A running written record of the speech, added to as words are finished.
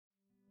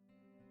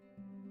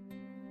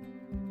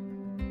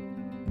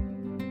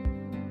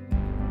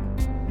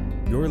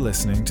You're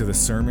listening to the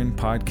Sermon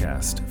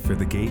Podcast for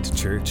the Gate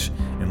Church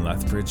in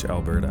Lethbridge,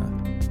 Alberta.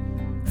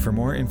 For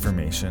more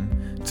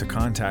information, to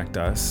contact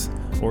us,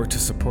 or to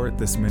support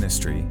this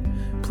ministry,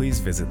 please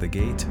visit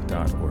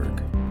thegate.org.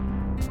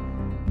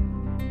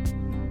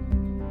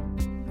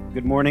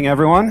 Good morning,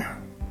 everyone.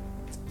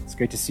 It's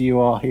great to see you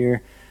all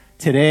here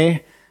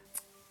today.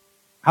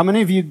 How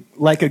many of you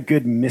like a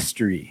good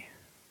mystery?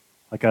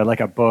 Like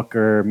a book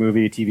or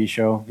movie, TV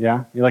show?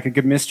 Yeah? You like a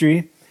good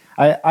mystery?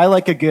 I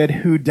like a good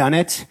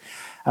whodunit,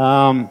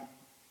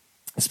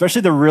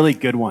 especially the really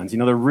good ones. You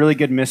know, the really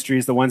good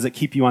mysteries, the ones that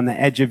keep you on the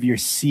edge of your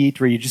seat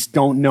where you just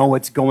don't know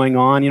what's going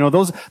on. You know,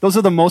 those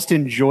are the most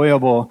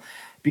enjoyable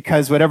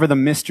because whatever the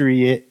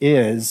mystery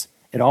is,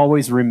 it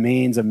always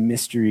remains a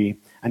mystery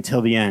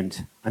until the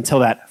end, until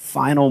that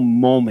final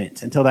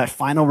moment, until that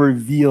final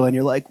reveal, and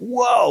you're like,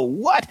 whoa,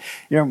 what?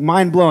 You're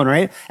mind blown,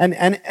 right? And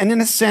in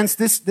a sense,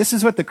 this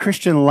is what the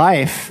Christian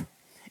life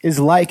is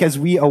like as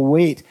we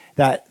await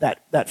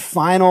that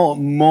final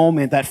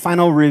moment, that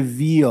final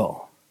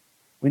reveal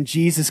when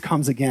Jesus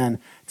comes again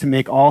to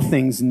make all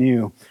things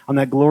new. On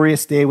that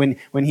glorious day when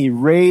he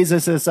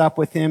raises us up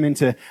with him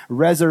into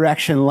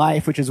resurrection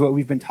life, which is what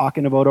we've been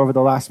talking about over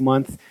the last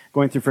month,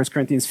 going through 1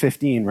 Corinthians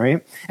 15,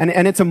 right?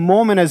 And it's a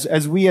moment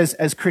as we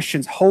as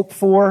Christians hope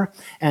for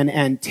and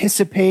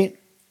anticipate,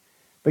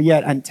 but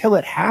yet until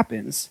it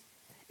happens,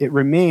 it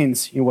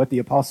remains, what the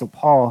Apostle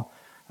Paul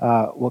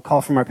will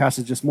call from our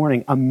passage this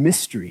morning, a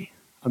mystery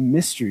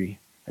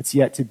that's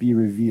yet to be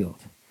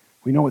revealed.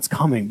 We know it's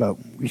coming, but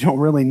we don't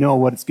really know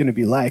what it's going to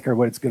be like or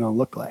what it's going to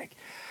look like.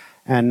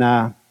 And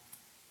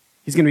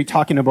he's going to be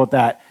talking about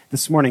that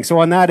this morning. So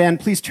on that end,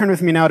 please turn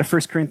with me now to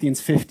 1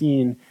 Corinthians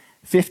 15,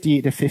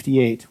 50 to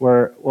 58,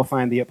 where we'll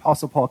find the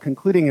Apostle Paul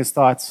concluding his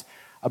thoughts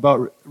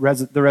about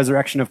the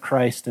resurrection of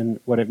Christ and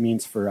what it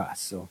means for us.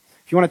 So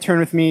if you want to turn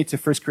with me to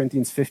 1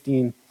 Corinthians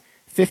 15,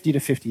 50 to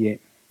 58,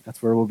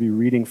 that's where we'll be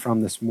reading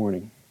from this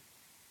morning.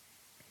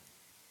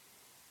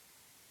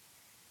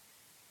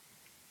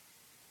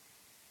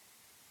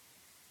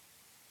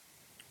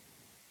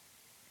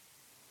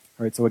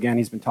 All right, so again,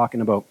 he's been talking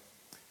about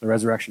the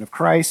resurrection of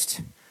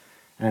Christ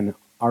and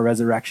our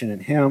resurrection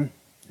in him,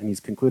 and he's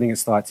concluding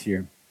his thoughts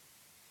here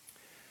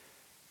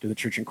to the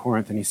church in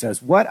Corinth, and he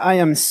says, "What I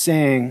am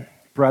saying,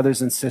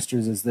 brothers and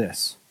sisters, is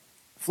this: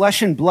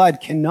 flesh and blood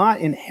cannot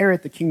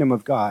inherit the kingdom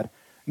of God,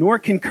 nor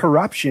can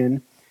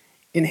corruption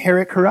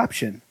inherit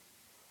corruption.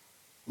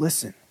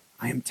 Listen,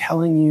 I am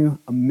telling you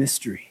a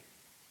mystery.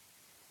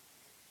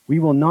 We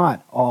will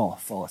not all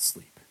fall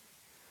asleep,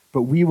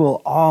 but we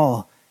will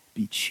all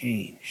be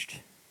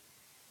changed.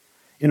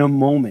 In a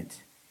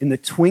moment, in the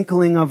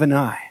twinkling of an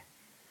eye,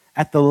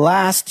 at the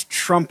last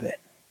trumpet.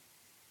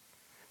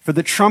 For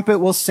the trumpet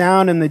will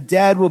sound and the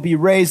dead will be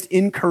raised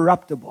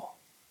incorruptible,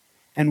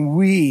 and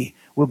we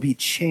will be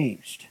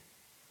changed.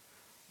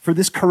 For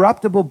this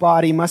corruptible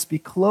body must be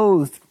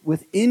clothed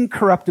with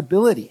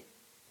incorruptibility,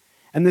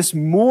 and this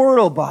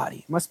mortal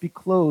body must be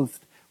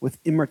clothed with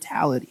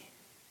immortality.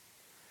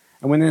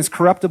 And when this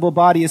corruptible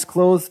body is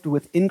clothed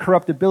with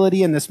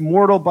incorruptibility and this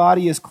mortal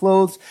body is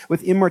clothed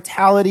with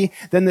immortality,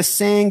 then the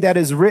saying that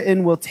is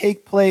written will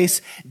take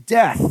place: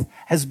 death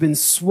has been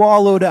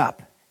swallowed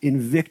up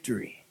in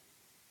victory.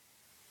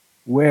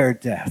 Where,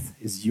 death,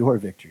 is your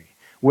victory?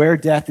 Where,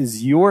 death,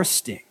 is your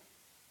sting?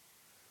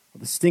 Well,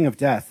 the sting of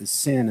death is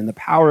sin, and the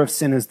power of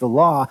sin is the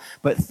law.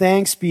 But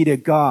thanks be to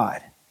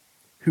God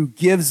who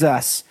gives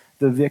us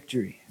the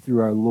victory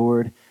through our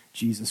Lord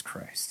Jesus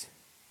Christ.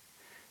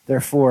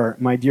 Therefore,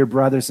 my dear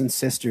brothers and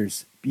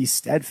sisters, be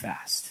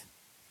steadfast,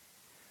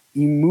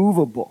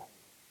 immovable,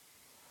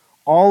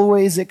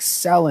 always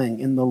excelling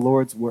in the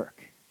Lord's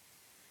work,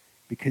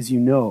 because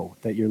you know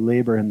that your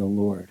labor in the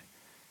Lord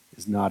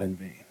is not in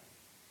vain."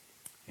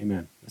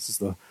 Amen. This is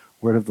the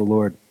word of the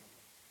Lord.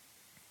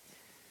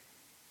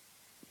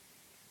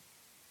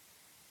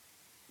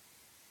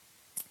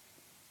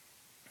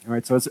 All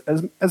right, so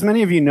as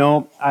many of you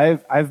know,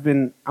 I've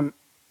been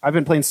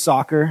playing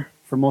soccer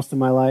for most of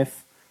my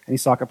life. Any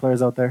soccer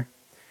players out there?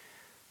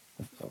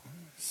 Oh,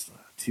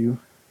 two.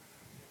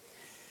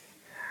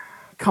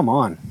 Come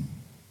on.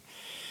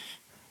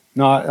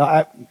 No,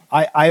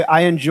 I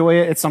enjoy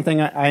it. It's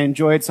something I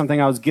enjoyed, something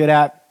I was good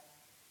at.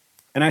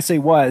 And I say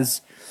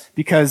was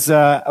because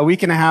a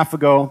week and a half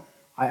ago,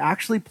 I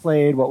actually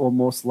played what will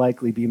most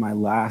likely be my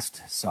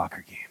last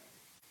soccer game.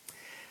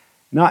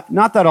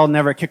 Not that I'll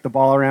never kick the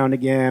ball around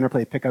again or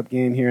play a pickup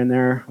game here and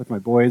there with my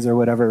boys or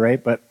whatever,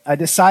 right? But I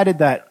decided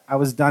that I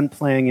was done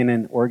playing in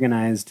an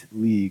organized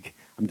league.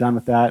 I'm done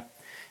with that.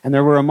 And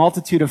there were a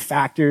multitude of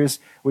factors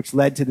which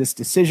led to this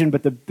decision,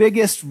 but the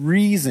biggest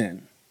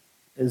reason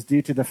is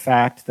due to the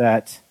fact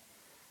that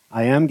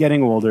I am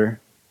getting older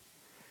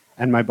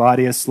and my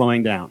body is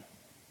slowing down.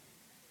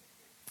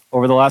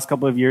 Over the last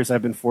couple of years,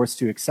 I've been forced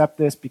to accept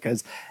this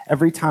because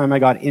every time I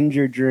got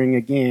injured during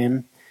a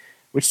game,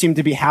 which seemed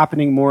to be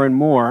happening more and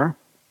more,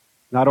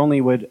 not only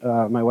would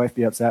my wife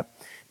be upset,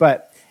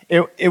 but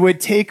it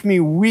would take me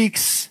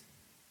weeks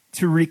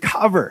to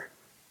recover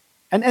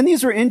And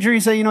these were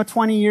injuries that,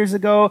 20 years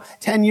ago,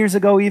 10 years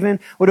ago even,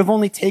 would have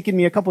only taken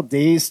me a couple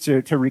days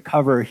to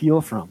recover or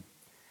heal from.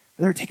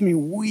 But they were taking me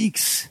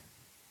weeks.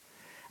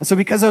 And so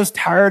because I was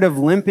tired of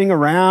limping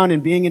around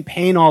and being in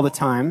pain all the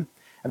time,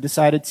 I've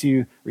decided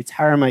to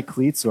retire my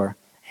cleats or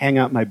hang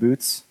out my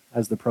boots,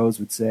 as the pros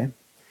would say.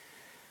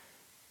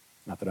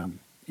 Not that I'm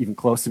even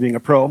close to being a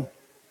pro.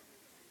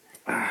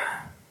 I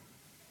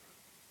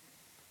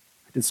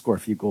did score a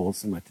few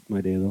goals in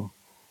my day, though.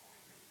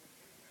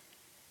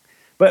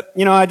 But,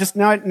 I just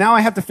now I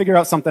have to figure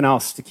out something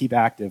else to keep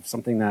active,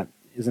 something that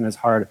isn't as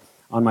hard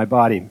on my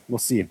body. We'll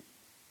see.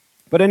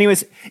 But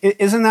anyways,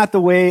 isn't that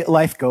the way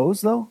life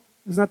goes, though?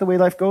 Isn't that the way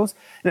life goes?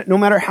 No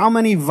matter how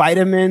many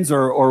vitamins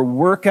or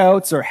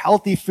workouts or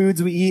healthy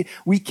foods we eat,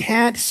 we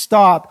can't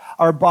stop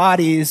our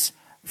bodies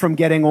from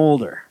getting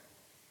older.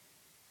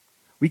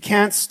 We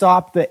can't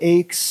stop the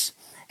aches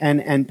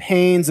and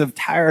pains of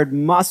tired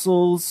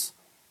muscles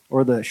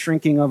or the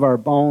shrinking of our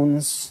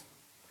bones.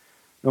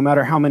 No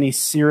matter how many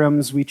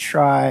serums we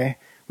try,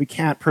 we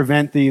can't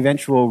prevent the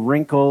eventual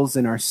wrinkles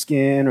in our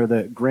skin or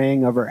the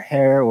graying of our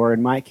hair, or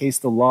in my case,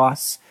 the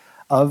loss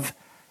of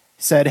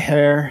said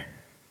hair.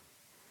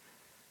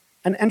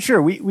 And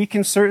sure, we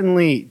can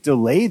certainly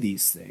delay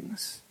these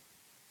things.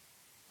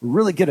 We're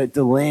really good at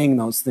delaying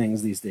those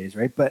things these days,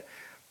 right? But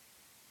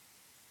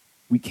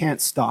we can't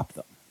stop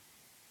them.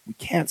 We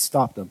can't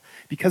stop them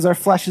because our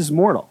flesh is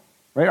mortal,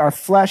 right? Our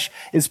flesh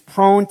is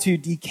prone to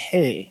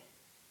decay.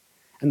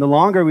 And the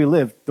longer we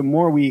live, the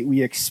more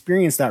we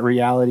experience that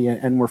reality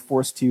and we're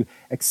forced to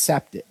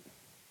accept it.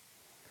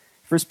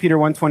 1 Peter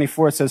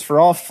 1:24 says, "For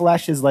all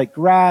flesh is like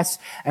grass,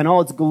 and all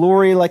its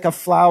glory like a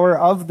flower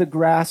of the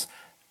grass.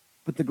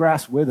 But the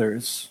grass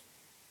withers,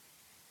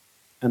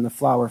 and the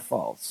flower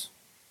falls."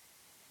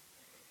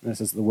 And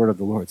this is the word of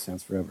the Lord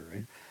stands forever,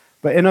 right?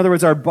 But in other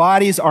words, our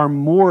bodies are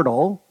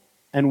mortal,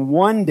 and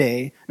one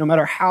day, no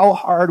matter how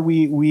hard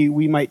we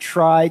might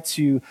try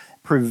to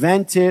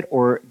prevent it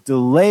or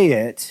delay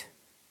it,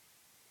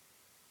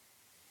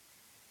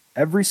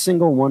 every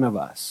single one of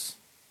us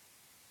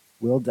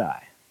will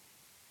die.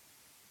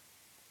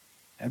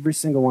 Every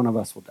single one of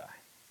us will die.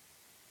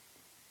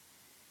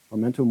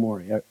 Memento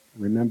mori,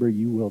 remember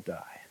you will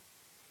die.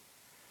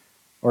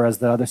 Or as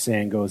the other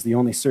saying goes, the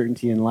only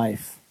certainty in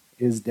life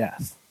is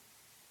death.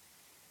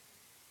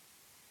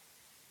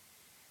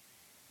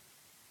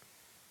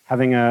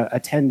 Having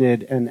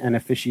attended and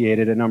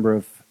officiated a number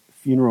of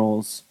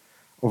funerals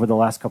over the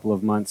last couple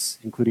of months,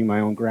 including my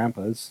own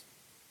grandpa's,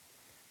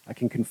 I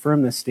can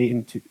confirm this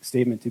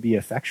statement to be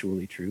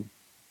effectually true.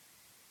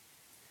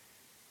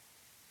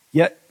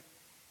 Yet,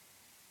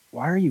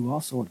 why are you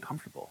all so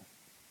uncomfortable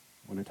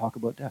when I talk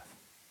about death?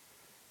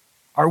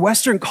 Our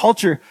Western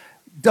culture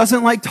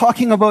doesn't like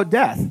talking about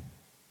death,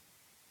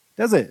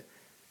 does it?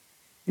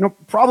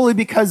 Probably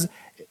because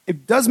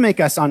it does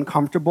make us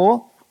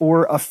uncomfortable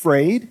or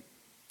afraid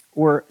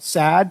or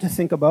sad to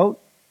think about,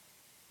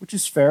 which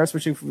is fair,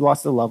 especially if we've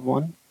lost a loved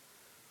one.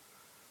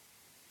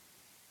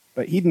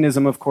 But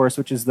hedonism, of course,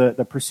 which is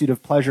the pursuit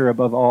of pleasure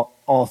above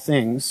all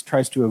things,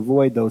 tries to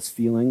avoid those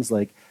feelings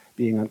like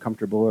being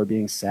uncomfortable or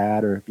being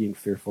sad or being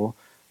fearful.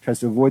 Tries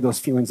to avoid those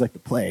feelings like the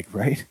plague,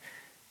 right?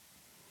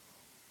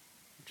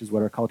 Which is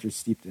what our culture is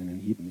steeped in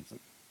hedonism.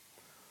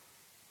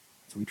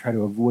 So we try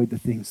to avoid the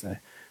things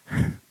that...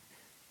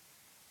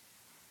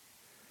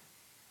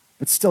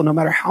 But still, no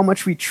matter how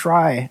much we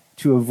try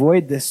to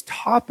avoid this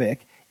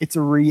topic, it's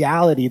a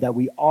reality that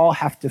we all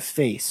have to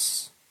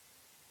face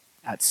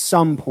at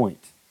some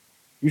point.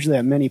 Usually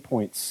at many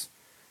points.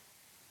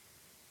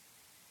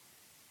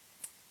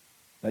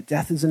 But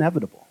death is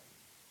inevitable.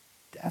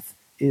 Death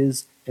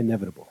is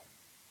inevitable.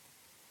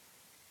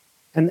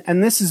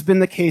 And this has been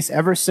the case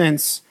ever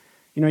since,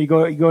 you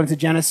go into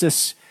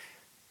Genesis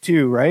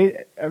 2,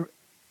 right?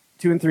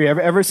 2 and 3.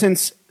 Ever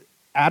since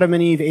Adam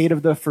and Eve ate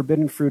of the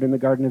forbidden fruit in the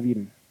Garden of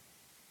Eden.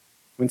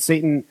 When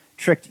Satan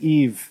tricked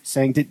Eve,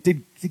 saying,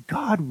 did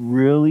God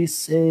really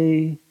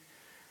say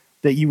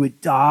that you would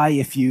die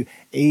if you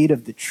ate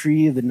of the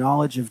tree of the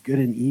knowledge of good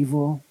and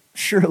evil?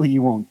 Surely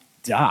you won't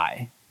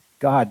die.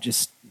 God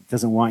just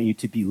doesn't want you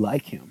to be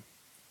like him.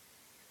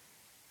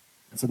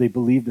 And so they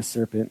believed the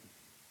serpent,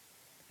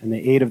 and they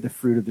ate of the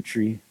fruit of the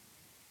tree,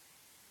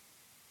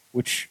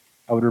 which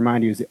I would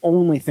remind you is the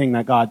only thing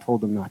that God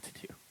told them not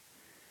to do.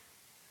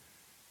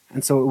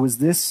 And so it was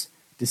this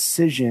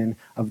decision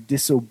of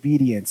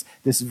disobedience,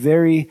 this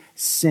very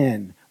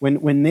sin,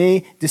 when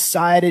they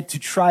decided to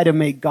try to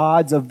make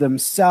gods of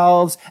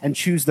themselves and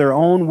choose their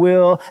own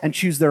will and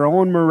choose their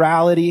own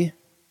morality,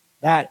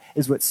 that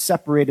is what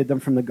separated them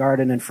from the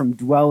garden and from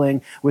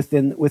dwelling with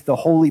the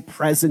holy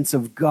presence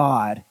of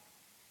God,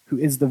 who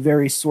is the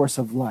very source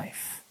of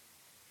life.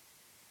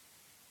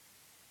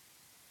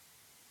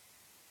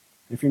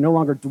 If you're no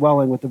longer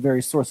dwelling with the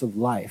very source of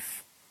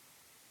life,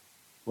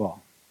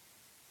 well,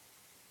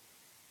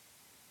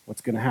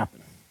 what's going to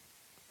happen?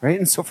 Right?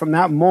 And so from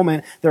that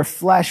moment, their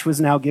flesh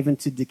was now given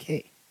to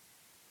decay.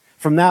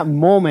 From that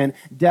moment,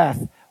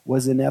 death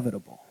was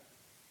inevitable.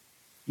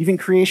 Even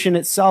creation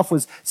itself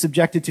was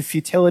subjected to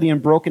futility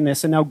and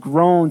brokenness, and now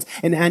groans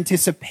in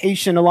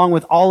anticipation along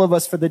with all of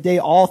us for the day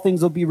all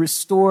things will be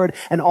restored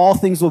and all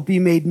things will be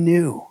made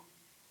new.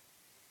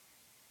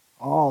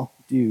 All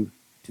due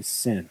to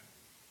sin.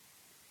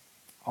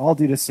 All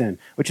due to sin,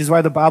 which is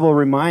why the Bible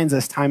reminds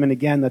us time and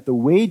again that the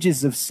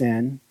wages of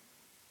sin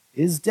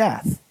is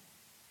death.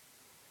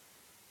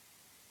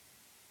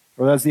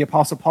 Or as the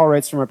Apostle Paul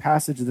writes from our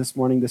passage this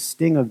morning, the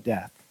sting of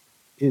death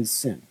is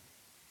sin.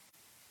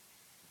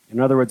 In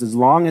other words, as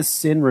long as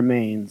sin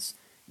remains,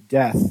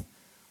 death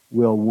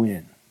will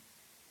win.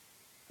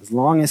 As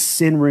long as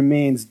sin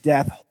remains,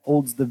 death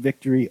holds the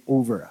victory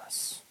over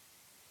us.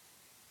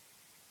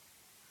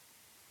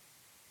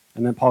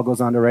 And then Paul goes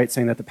on to write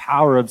saying that the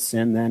power of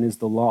sin then is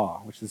the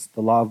law, which is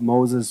the law of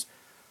Moses,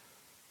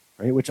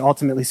 right, which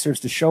ultimately serves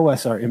to show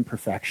us our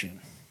imperfection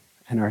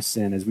and our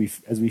sin as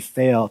we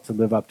fail to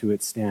live up to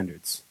its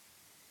standards.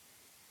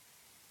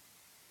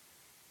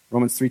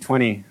 Romans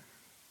 3:20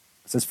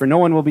 says, "For no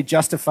one will be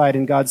justified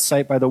in God's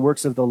sight by the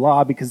works of the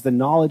law, because the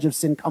knowledge of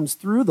sin comes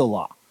through the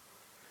law."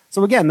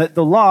 So again,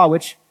 the law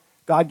which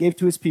God gave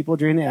to his people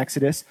during the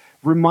Exodus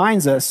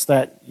reminds us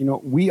that,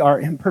 we are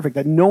imperfect,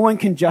 that no one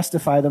can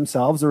justify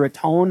themselves or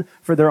atone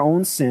for their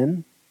own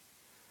sin,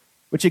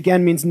 which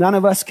again means none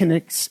of us can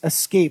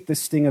escape the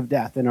sting of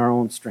death in our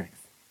own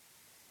strength.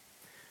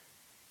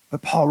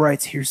 But Paul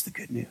writes, here's the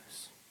good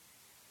news.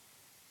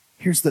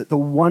 Here's the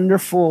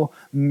wonderful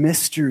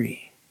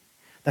mystery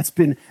that's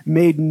been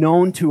made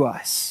known to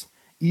us,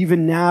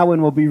 even now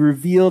and will be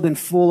revealed in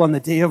full on the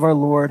day of our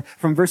Lord.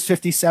 From verse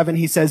 57,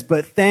 he says,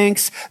 "But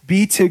thanks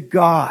be to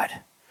God,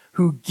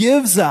 who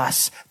gives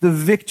us the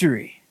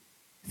victory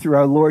through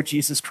our Lord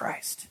Jesus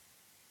Christ."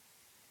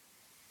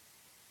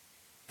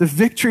 The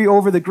victory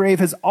over the grave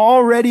has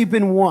already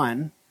been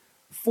won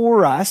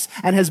for us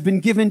and has been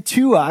given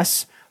to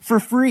us for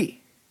free.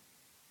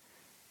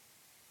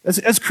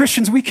 As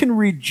Christians, we can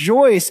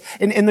rejoice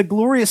in the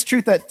glorious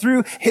truth that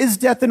through his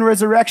death and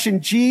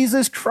resurrection,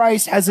 Jesus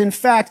Christ has in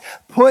fact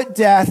put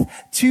death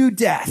to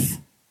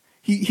death.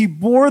 He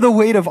bore the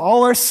weight of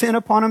all our sin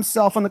upon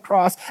himself on the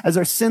cross as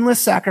our sinless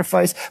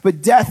sacrifice,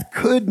 but death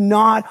could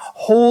not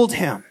hold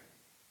him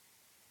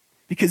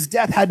because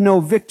death had no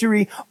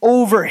victory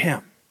over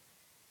him.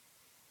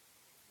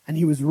 And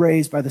he was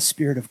raised by the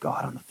Spirit of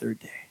God on the third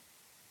day.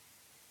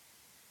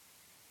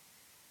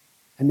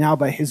 And now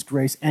by his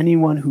grace,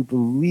 anyone who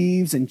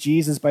believes in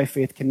Jesus by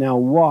faith can now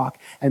walk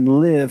and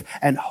live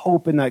and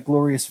hope in that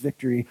glorious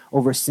victory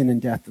over sin and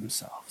death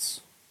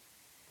themselves.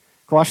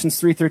 Colossians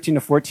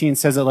 3:13-14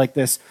 says it like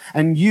this,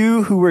 "And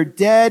you who were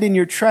dead in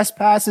your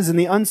trespasses and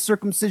the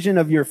uncircumcision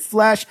of your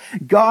flesh,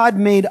 God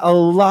made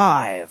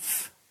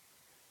alive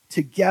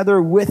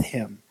together with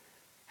him,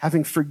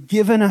 having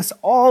forgiven us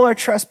all our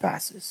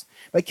trespasses.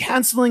 By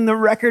canceling the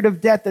record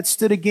of debt that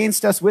stood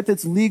against us with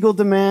its legal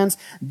demands,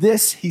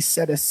 this he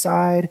set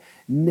aside,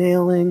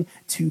 nailing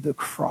to the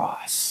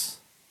cross."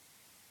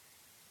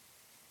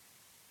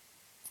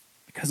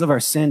 Because of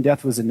our sin,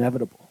 death was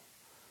inevitable.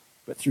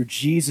 But through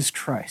Jesus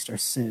Christ, our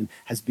sin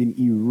has been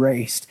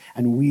erased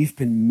and we've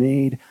been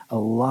made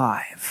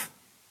alive.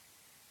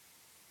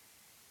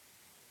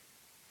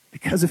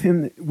 Because of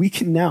him, we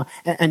can now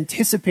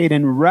anticipate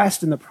and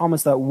rest in the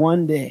promise that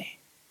one day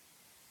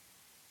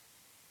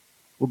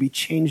will be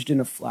changed in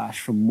a flash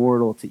from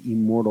mortal to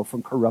immortal,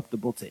 from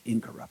corruptible to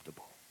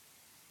incorruptible.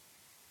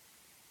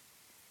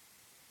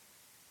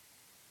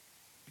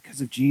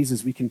 Because of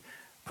Jesus, we can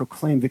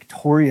proclaim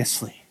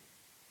victoriously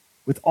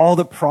with all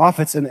the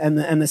prophets and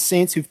the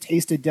saints who've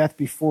tasted death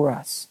before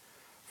us.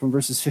 From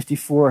verses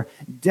 54,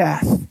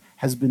 death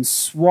has been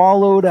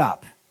swallowed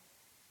up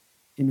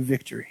in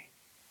victory.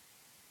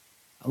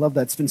 I love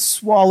that. It's been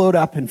swallowed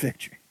up in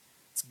victory.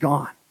 It's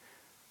gone.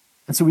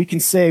 And so we can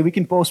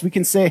boast, we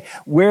can say,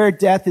 where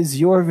death is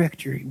your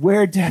victory,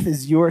 where death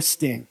is your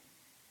sting.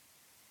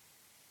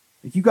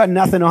 Like, you got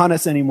nothing on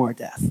us anymore,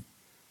 death,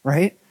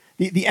 right?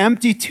 The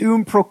empty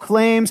tomb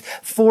proclaims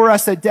for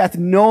us that death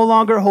no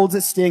longer holds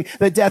its sting,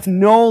 that death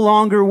no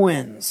longer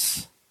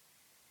wins.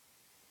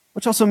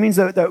 Which also means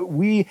that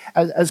we,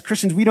 as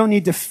Christians, we don't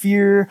need to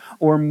fear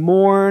or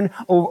mourn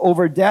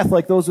over death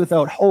like those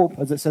without hope,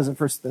 as it says in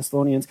 1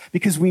 Thessalonians,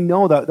 because we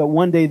know that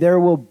one day there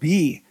will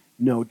be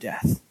no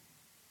death.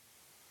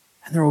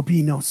 And there will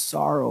be no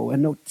sorrow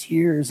and no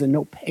tears and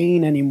no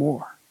pain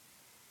anymore.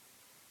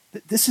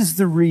 This is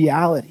the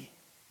reality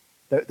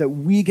that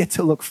we get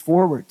to look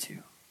forward to.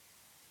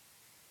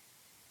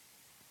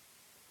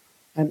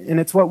 And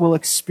it's what we'll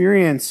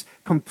experience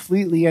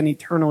completely and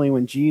eternally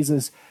when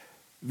Jesus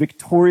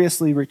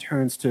victoriously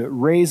returns to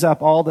raise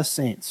up all the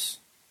saints,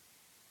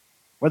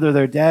 whether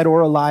they're dead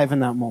or alive in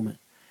that moment.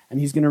 And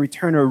he's going to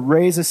return to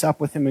raise us up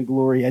with him in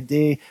glory, a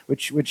day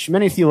which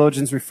many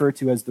theologians refer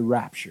to as the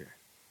rapture.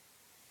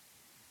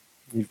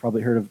 You've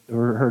probably heard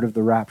of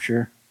the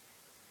rapture.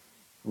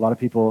 A lot of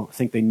people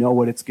think they know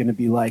what it's going to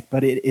be like,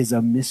 but it is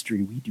a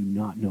mystery. We do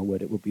not know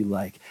what it will be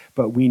like.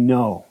 But we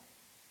know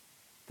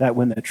that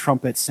when the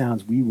trumpet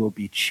sounds, we will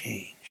be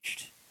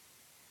changed.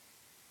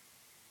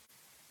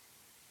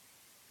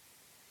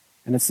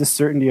 And it's this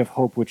certainty of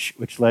hope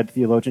which led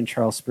theologian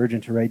Charles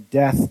Spurgeon to write,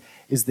 "Death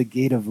is the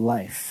gate of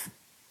life.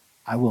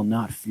 I will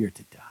not fear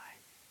to die."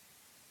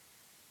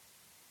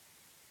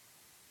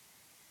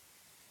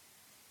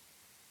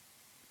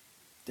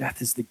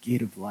 Death is the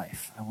gate of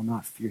life. I will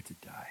not fear to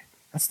die.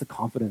 That's the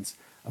confidence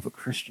of a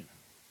Christian.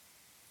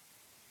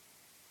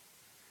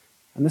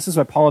 And this is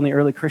why Paul and the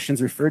early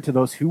Christians referred to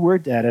those who were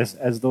dead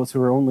as those who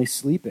were only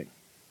sleeping.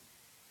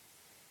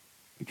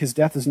 Because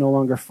death is no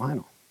longer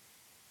final.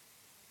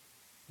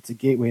 It's a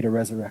gateway to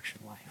resurrection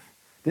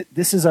life.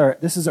 This is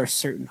our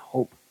certain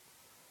hope.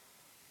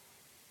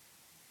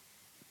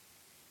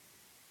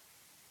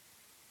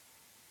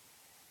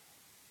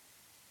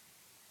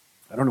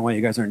 I don't know why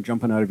you guys aren't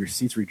jumping out of your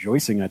seats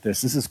rejoicing at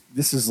this.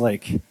 This is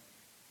like,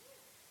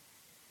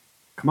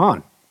 come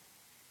on.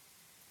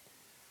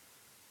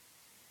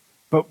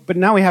 But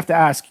now we have to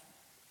ask,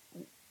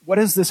 what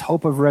does this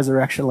hope of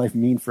resurrection life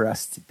mean for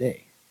us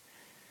today?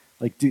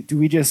 Like, do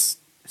we just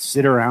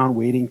sit around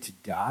waiting to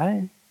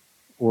die?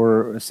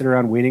 Or sit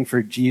around waiting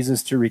for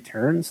Jesus to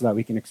return so that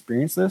we can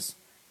experience this?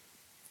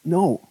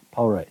 No,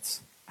 Paul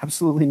writes.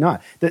 Absolutely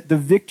not. The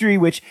victory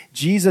which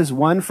Jesus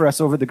won for us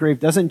over the grave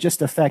doesn't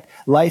just affect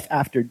life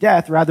after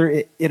death, rather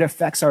it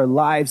affects our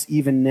lives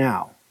even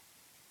now.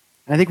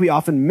 And I think we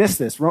often miss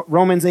this.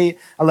 Romans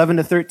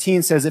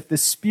 8:11-13 says, "If the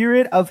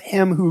spirit of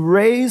him who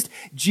raised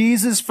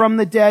Jesus from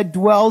the dead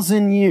dwells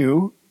in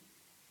you,"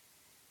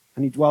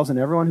 and he dwells in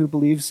everyone who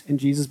believes in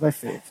Jesus by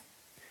faith.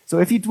 So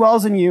if he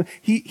dwells in you,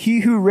 he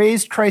who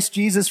raised Christ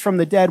Jesus from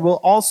the dead will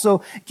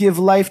also give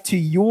life to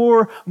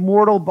your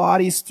mortal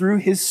bodies through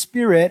his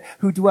Spirit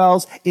who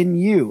dwells in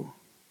you.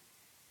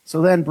 So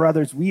then,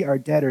 brothers, we are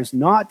debtors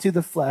not to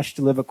the flesh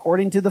to live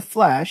according to the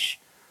flesh.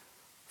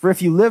 For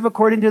if you live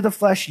according to the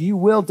flesh, you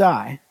will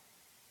die.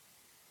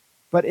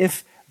 But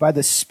if by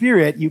the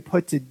Spirit you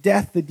put to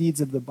death the deeds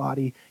of the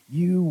body,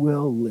 you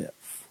will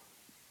live.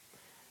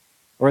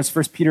 Or as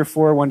 1 Peter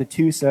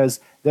 4:1-2 says,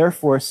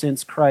 "Therefore,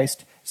 since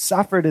Christ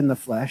suffered in the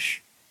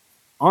flesh,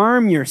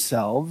 arm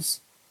yourselves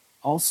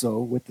also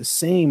with the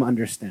same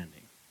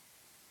understanding,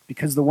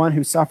 because the one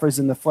who suffers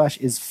in the flesh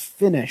is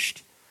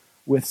finished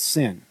with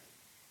sin,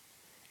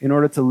 in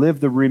order to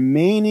live the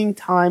remaining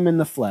time in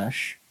the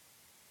flesh,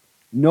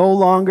 no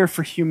longer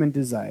for human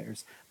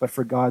desires, but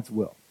for God's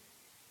will."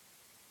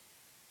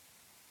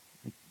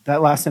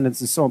 That last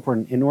sentence is so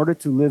important. In order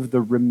to live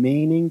the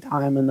remaining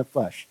time in the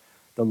flesh,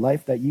 the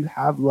life that you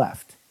have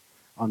left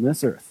on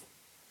this earth,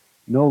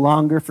 no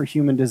longer for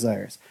human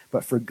desires,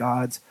 but for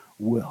God's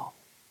will.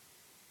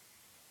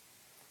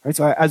 Right,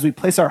 so as we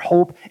place our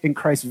hope in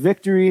Christ's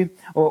victory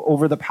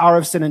over the power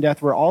of sin and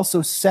death, we're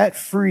also set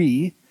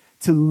free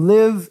to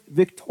live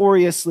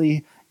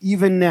victoriously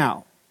even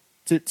now.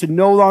 To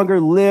no longer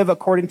live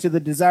according to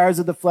the desires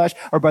of the flesh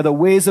or by the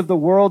ways of the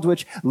world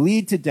which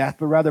lead to death,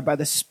 but rather by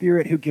the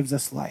Spirit who gives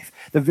us life.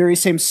 The very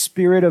same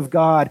Spirit of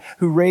God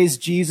who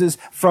raised Jesus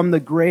from the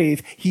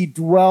grave, he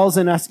dwells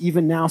in us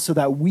even now so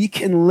that we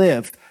can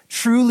live,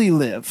 truly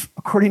live,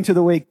 according to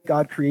the way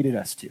God created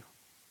us to.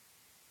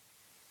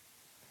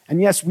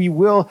 And yes, we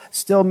will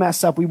still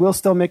mess up. We will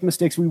still make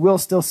mistakes. We will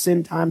still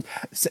sin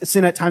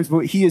at times,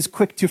 but he is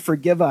quick to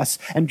forgive us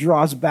and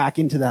draw us back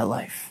into that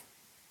life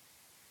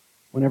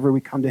whenever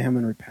we come to him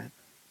and repent.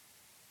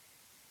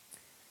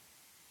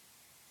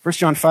 1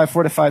 John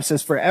 5:4-5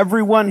 says, "For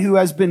everyone who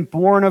has been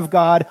born of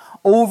God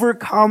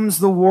overcomes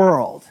the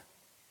world."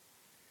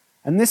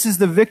 And this is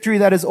the victory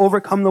that has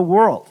overcome the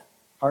world,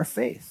 our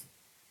faith.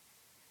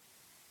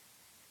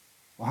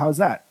 Well, how is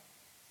that?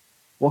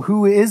 Well,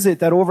 who is it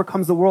that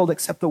overcomes the world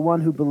except the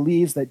one who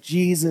believes that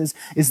Jesus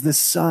is the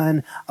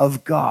Son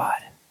of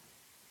God?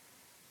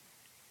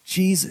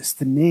 Jesus,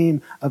 the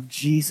name of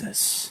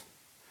Jesus.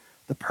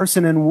 The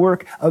person and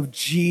work of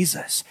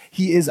Jesus.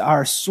 He is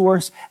our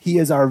source. He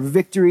is our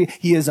victory.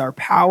 He is our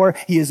power.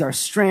 He is our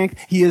strength.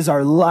 He is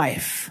our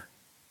life.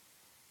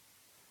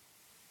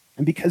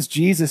 And because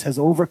Jesus has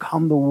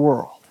overcome the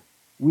world,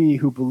 we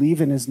who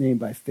believe in his name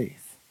by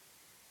faith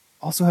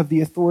also have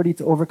the authority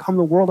to overcome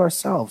the world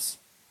ourselves.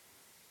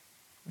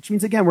 Which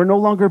means, again, we're no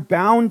longer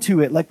bound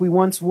to it like we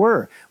once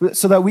were,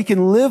 so that we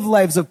can live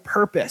lives of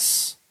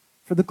purpose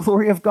for the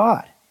glory of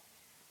God.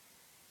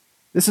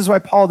 This is why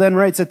Paul then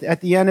writes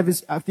at the end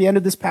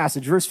of this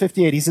passage, verse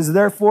 58, he says,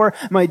 "Therefore,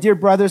 my dear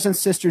brothers and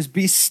sisters,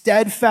 be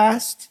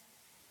steadfast,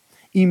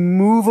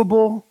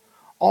 immovable,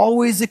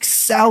 always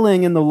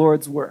excelling in the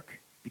Lord's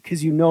work,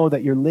 because you know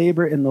that your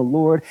labor in the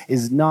Lord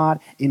is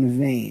not in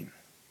vain."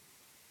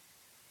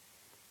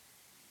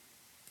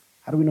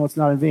 How do we know it's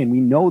not in vain?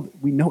 We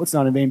know it's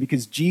not in vain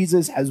because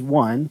Jesus has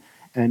won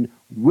and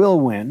will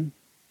win.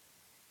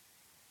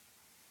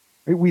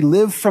 Right? We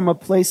live from a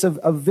place of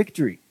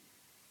victory.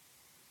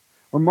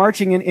 We're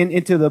marching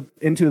into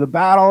the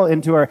battle,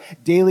 into our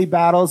daily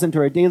battles, into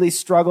our daily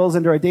struggles,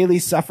 into our daily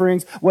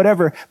sufferings,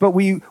 whatever. But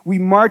we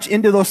march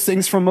into those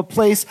things from a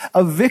place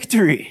of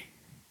victory.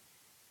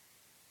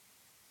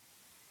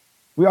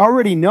 We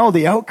already know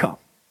the outcome.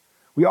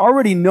 We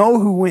already know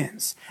who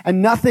wins,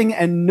 and nothing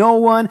and no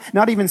one,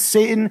 not even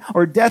Satan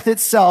or death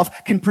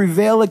itself, can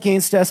prevail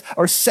against us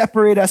or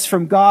separate us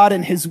from God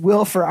and his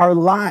will for our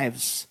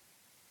lives.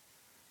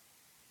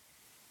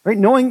 Right?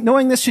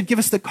 Knowing this should give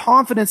us the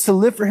confidence to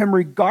live for him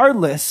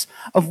regardless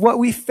of what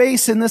we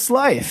face in this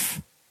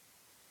life.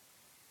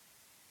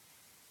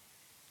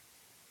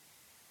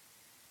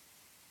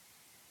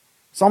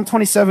 Psalm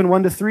 27,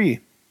 1-3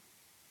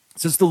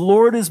 says, "The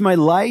Lord is my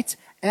light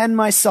and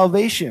my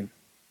salvation.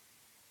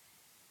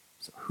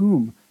 So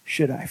whom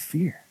should I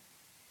fear?"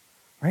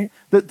 Right?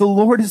 The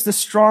Lord is the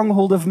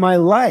stronghold of my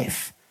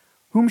life.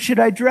 Whom should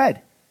I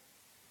dread?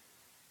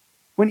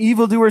 When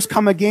evildoers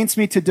come against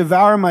me to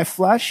devour my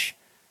flesh,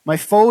 my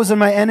foes and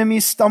my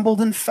enemies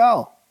stumbled and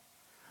fell.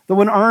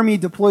 Though an army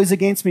deploys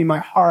against me, my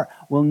heart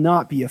will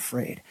not be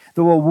afraid.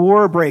 Though a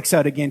war breaks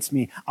out against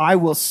me, I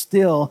will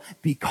still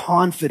be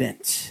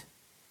confident.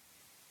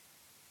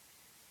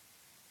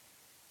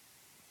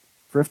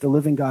 For if the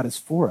living God is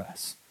for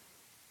us,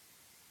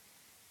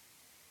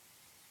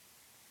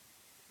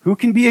 who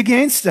can be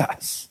against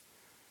us?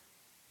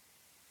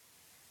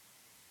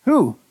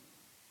 Who?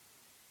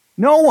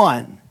 No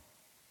one.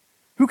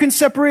 Who can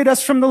separate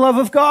us from the love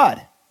of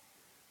God?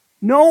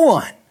 No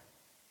one.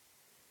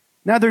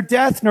 Neither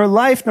death, nor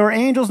life, nor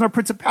angels, nor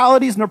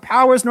principalities, nor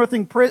powers, nor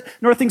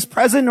things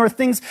present, nor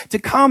things to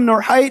come,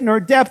 nor height,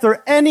 nor depth,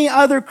 or any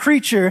other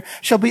creature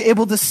shall be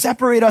able to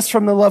separate us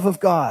from the love of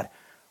God,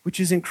 which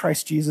is in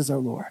Christ Jesus our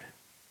Lord.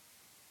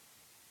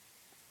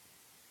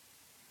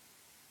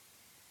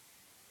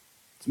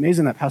 It's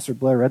amazing that Pastor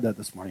Blair read that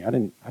this morning.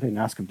 I didn't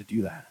ask him to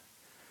do that.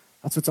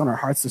 That's what's on our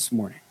hearts this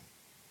morning.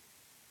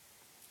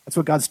 That's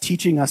what God's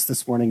teaching us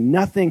this morning.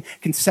 Nothing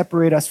can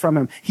separate us from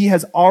him. He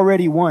has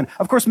already won.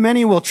 Of course,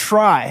 many will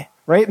try,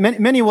 right?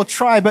 Many will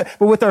try, but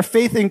with our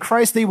faith in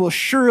Christ, they will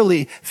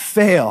surely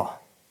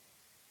fail.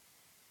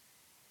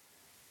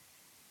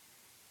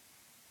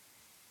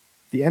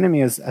 The enemy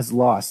has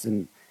lost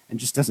and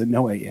just doesn't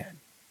know it yet,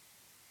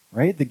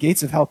 right? The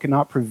gates of hell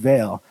cannot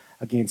prevail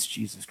against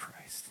Jesus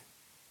Christ.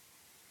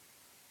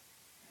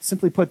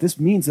 Simply put, this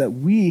means that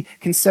we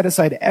can set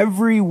aside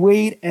every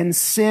weight and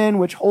sin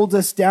which holds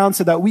us down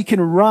so that we can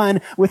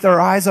run with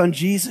our eyes on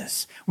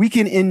Jesus. We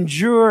can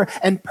endure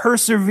and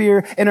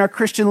persevere in our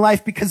Christian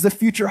life because the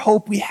future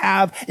hope we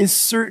have is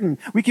certain.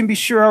 We can be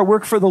sure our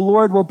work for the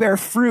Lord will bear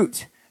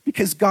fruit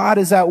because God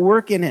is at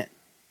work in it.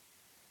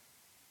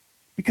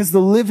 Because the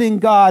living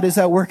God is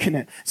at work in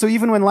it. So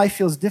even when life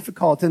feels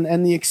difficult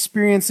and the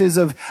experiences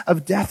of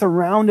death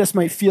around us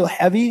might feel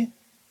heavy,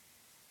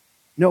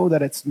 know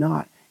that it's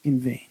not in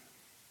vain.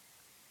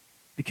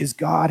 Because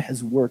God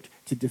has worked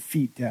to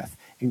defeat death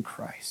in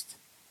Christ.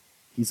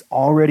 He's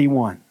already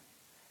won.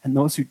 And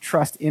those who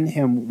trust in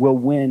him will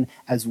win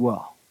as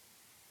well.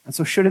 And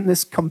so shouldn't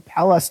this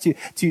compel us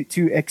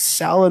to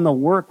excel in the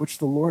work which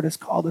the Lord has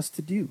called us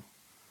to do?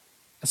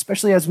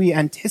 Especially as we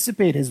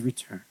anticipate his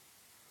return.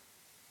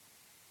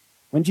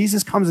 When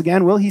Jesus comes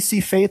again, will he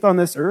see faith on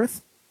this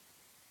earth?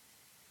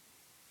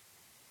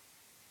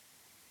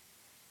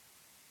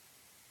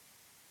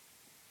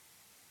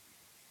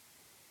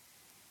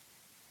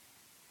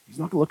 He's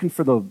not looking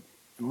for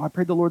I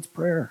prayed the Lord's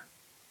Prayer.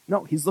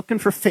 No, he's looking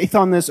for faith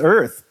on this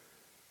earth.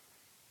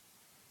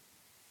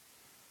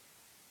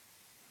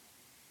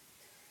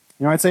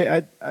 You know, I'd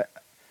say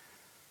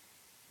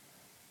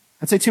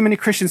too many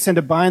Christians tend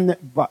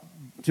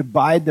to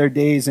bide their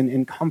days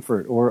in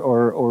comfort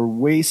or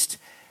waste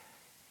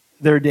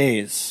their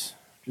days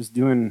just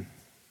doing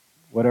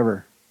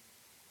whatever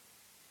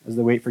as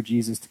they wait for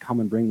Jesus to come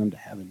and bring them to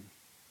heaven.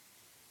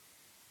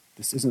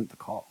 This isn't the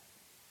call.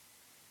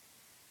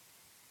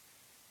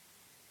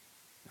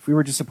 If we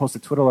were just supposed to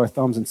twiddle our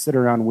thumbs and sit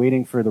around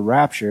waiting for the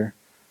rapture,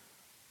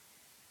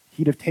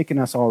 he'd have taken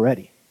us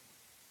already.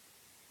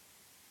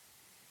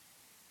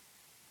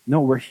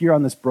 No, we're here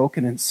on this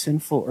broken and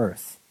sinful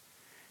earth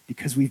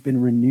because we've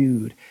been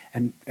renewed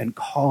and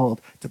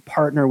called to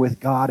partner with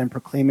God in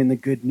proclaiming the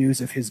good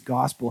news of his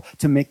gospel,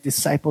 to make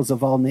disciples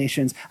of all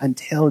nations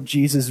until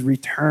Jesus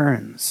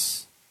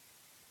returns,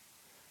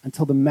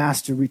 until the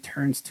master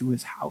returns to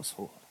his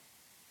household.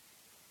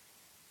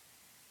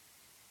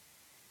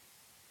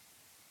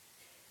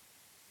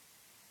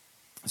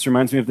 This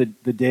reminds me of the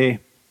day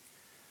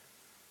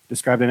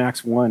described in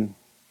Acts 1.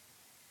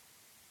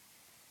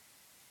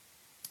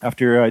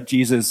 After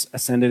Jesus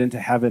ascended into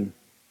heaven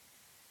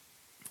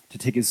to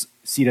take his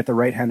seat at the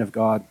right hand of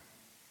God.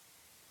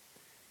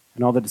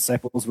 And all the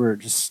disciples were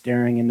just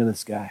staring into the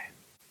sky.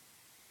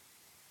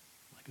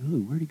 Like,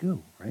 ooh, where'd he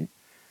go, right?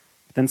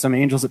 But then some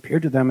angels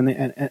appeared to them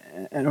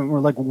and were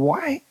like,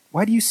 why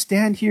do you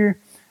stand here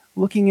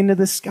looking into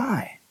the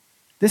sky?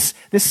 This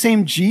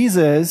same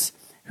Jesus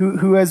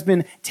who has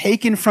been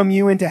taken from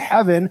you into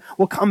heaven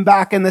will come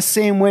back in the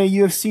same way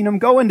you have seen him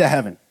go into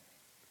heaven.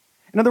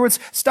 In other words,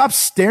 stop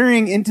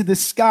staring into the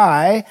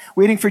sky,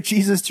 waiting for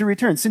Jesus to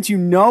return. Since you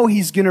know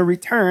he's going to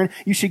return,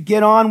 you should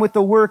get on with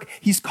the work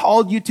he's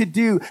called you to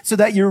do so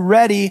that you're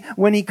ready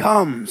when he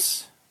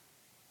comes.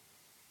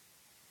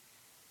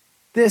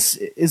 This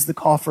is the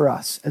call for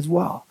us as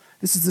well.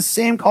 This is the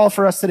same call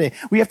for us today.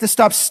 We have to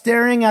stop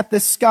staring at the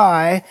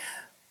sky,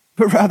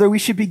 but rather we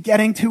should be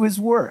getting to his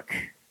work.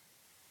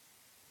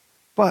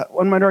 But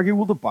one might argue,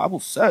 well, the Bible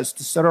says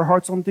to set our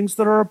hearts on things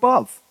that are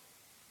above.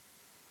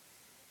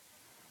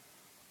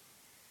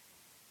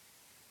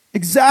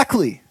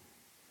 Exactly.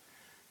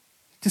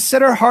 To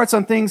set our hearts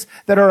on things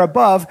that are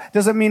above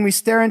doesn't mean we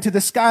stare into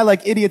the sky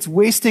like idiots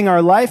wasting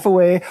our life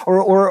away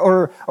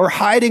or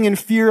hiding in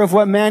fear of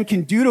what man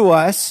can do to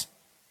us.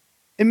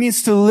 It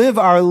means to live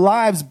our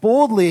lives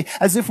boldly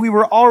as if we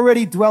were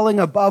already dwelling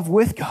above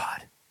with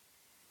God,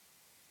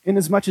 in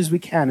as much as we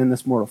can in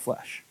this mortal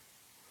flesh.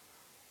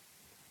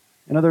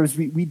 In other words,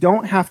 we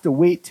don't have to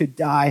wait to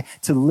die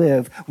to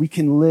live. We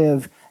can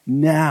live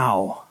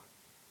now.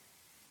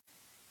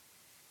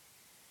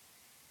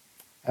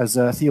 As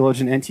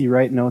theologian N.T.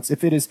 Wright notes,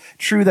 if it is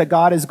true that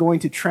God is going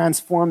to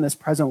transform this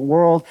present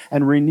world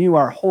and renew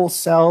our whole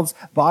selves,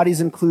 bodies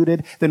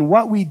included, then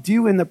what we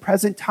do in the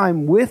present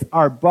time with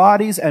our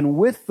bodies and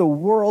with the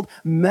world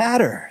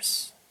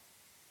matters.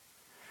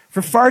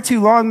 For far too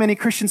long, many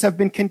Christians have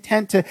been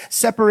content to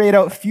separate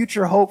out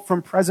future hope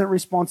from present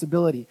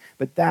responsibility,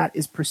 but that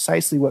is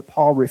precisely what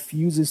Paul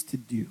refuses to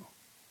do.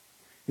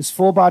 His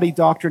full-body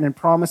doctrine and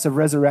promise of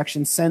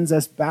resurrection sends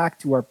us back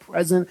to our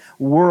present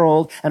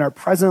world and our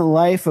present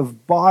life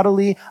of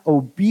bodily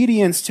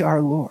obedience to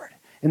our Lord,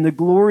 in the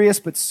glorious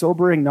but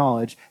sobering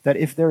knowledge that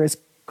if there is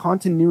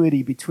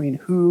continuity between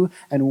who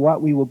and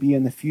what we will be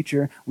in the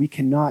future, we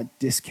cannot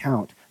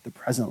discount the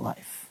present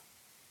life,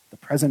 the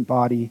present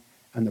body,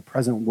 and the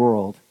present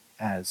world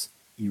as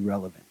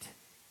irrelevant.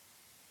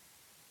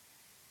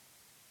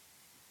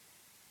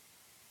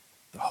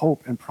 The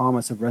hope and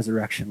promise of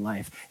resurrection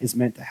life is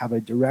meant to have a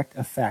direct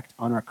effect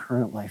on our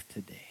current life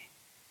today.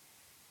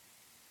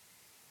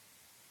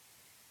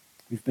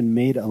 We've been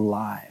made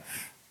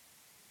alive,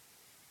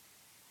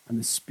 and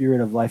the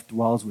Spirit of life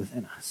dwells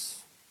within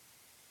us.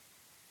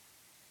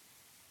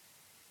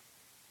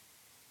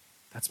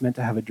 That's meant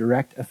to have a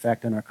direct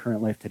effect on our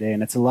current life today,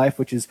 and it's a life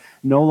which is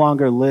no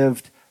longer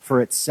lived for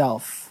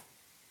itself,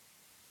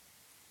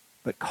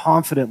 but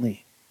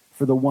confidently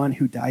for the one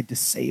who died to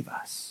save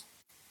us.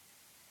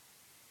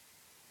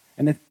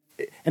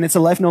 And it's a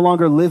life no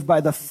longer lived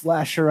by the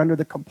flesh or under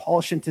the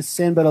compulsion to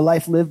sin, but a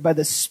life lived by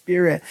the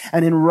Spirit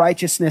and in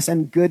righteousness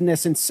and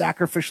goodness and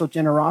sacrificial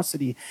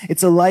generosity.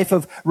 It's a life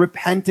of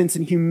repentance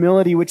and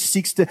humility which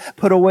seeks to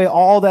put away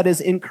all that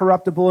is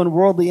incorruptible and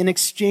worldly in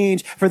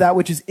exchange for that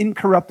which is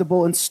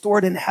incorruptible and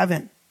stored in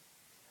heaven.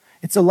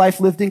 It's a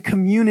life lived in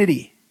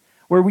community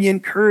where we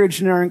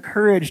encourage and are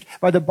encouraged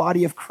by the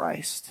body of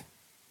Christ.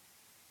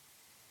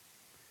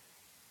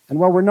 And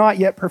while we're not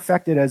yet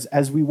perfected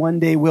as we one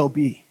day will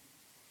be,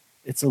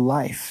 it's a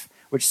life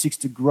which seeks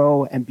to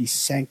grow and be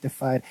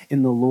sanctified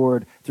in the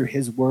Lord through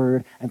his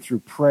word and through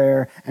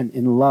prayer and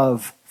in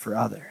love for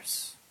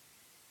others.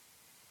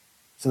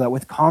 So that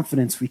with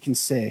confidence we can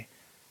say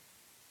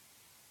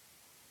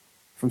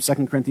from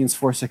 2 Corinthians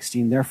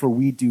 4:16, therefore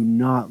we do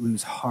not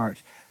lose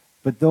heart,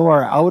 but though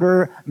our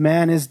outer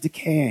man is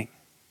decaying,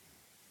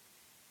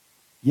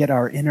 yet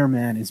our inner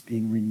man is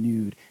being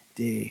renewed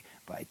day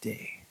by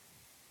day.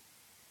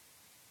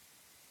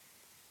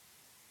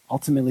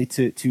 Ultimately,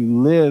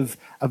 to live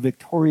a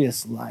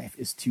victorious life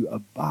is to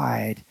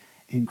abide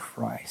in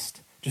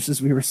Christ. Just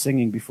as we were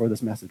singing before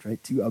this message,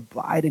 right? To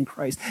abide in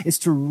Christ is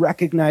to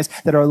recognize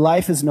that our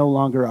life is no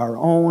longer our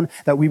own,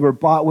 that we were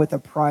bought with a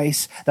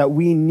price, that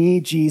we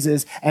need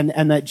Jesus, and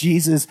that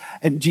Jesus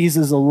and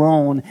Jesus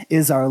alone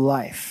is our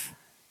life.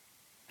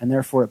 And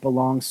therefore it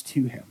belongs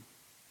to him,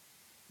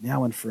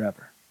 now and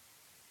forever.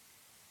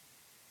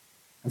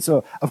 And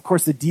so, of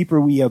course, the deeper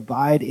we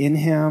abide in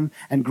him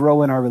and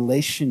grow in our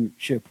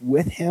relationship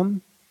with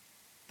him,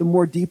 the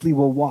more deeply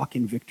we'll walk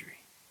in victory.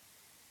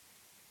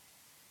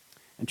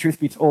 And truth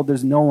be told,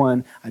 there's no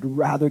one I'd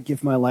rather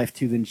give my life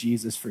to than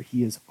Jesus, for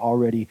he has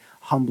already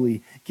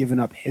humbly given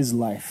up his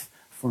life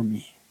for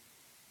me.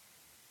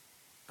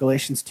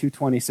 Galatians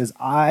 2:20 says,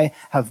 I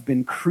have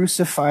been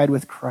crucified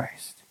with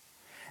Christ,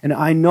 and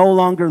I no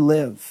longer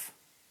live,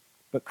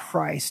 but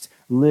Christ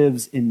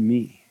lives in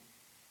me.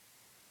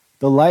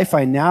 The life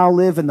I now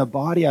live in the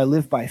body, I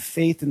live by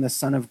faith in the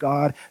Son of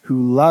God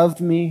who loved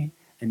me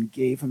and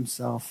gave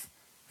himself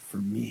for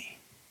me.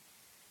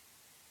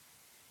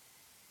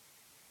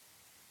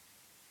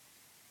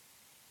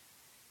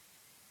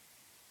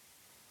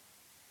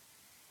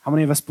 How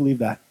many of us believe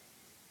that?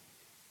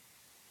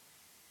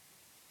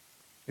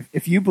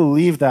 If you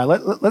believe that,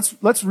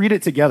 let's read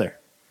it together.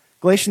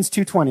 Galatians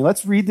 2:20.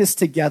 Let's read this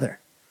together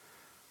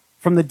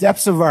from the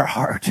depths of our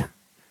heart.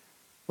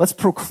 Let's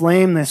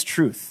proclaim this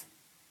truth.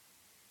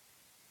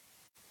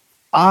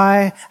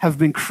 I have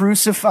been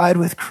crucified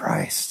with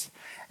Christ,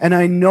 and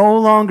I no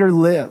longer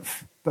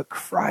live, but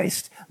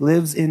Christ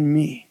lives in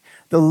me.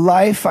 The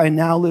life I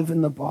now live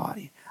in the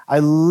body, I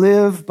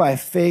live by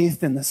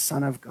faith in the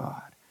Son of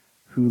God,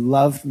 who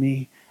loved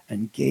me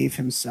and gave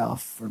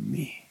himself for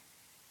me.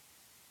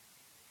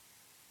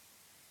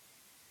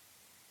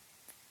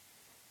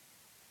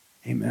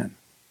 Amen.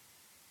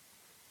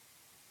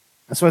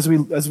 And so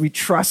as we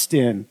trust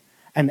in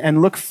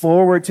and look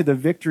forward to the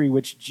victory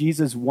which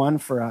Jesus won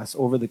for us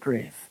over the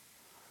grave.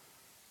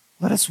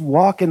 Let us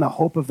walk in the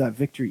hope of that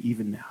victory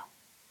even now.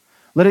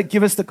 Let it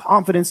give us the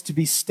confidence to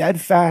be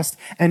steadfast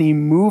and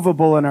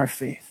immovable in our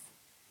faith,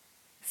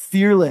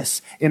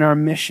 fearless in our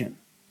mission,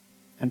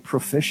 and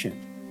proficient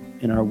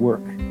in our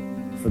work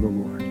for the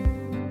Lord.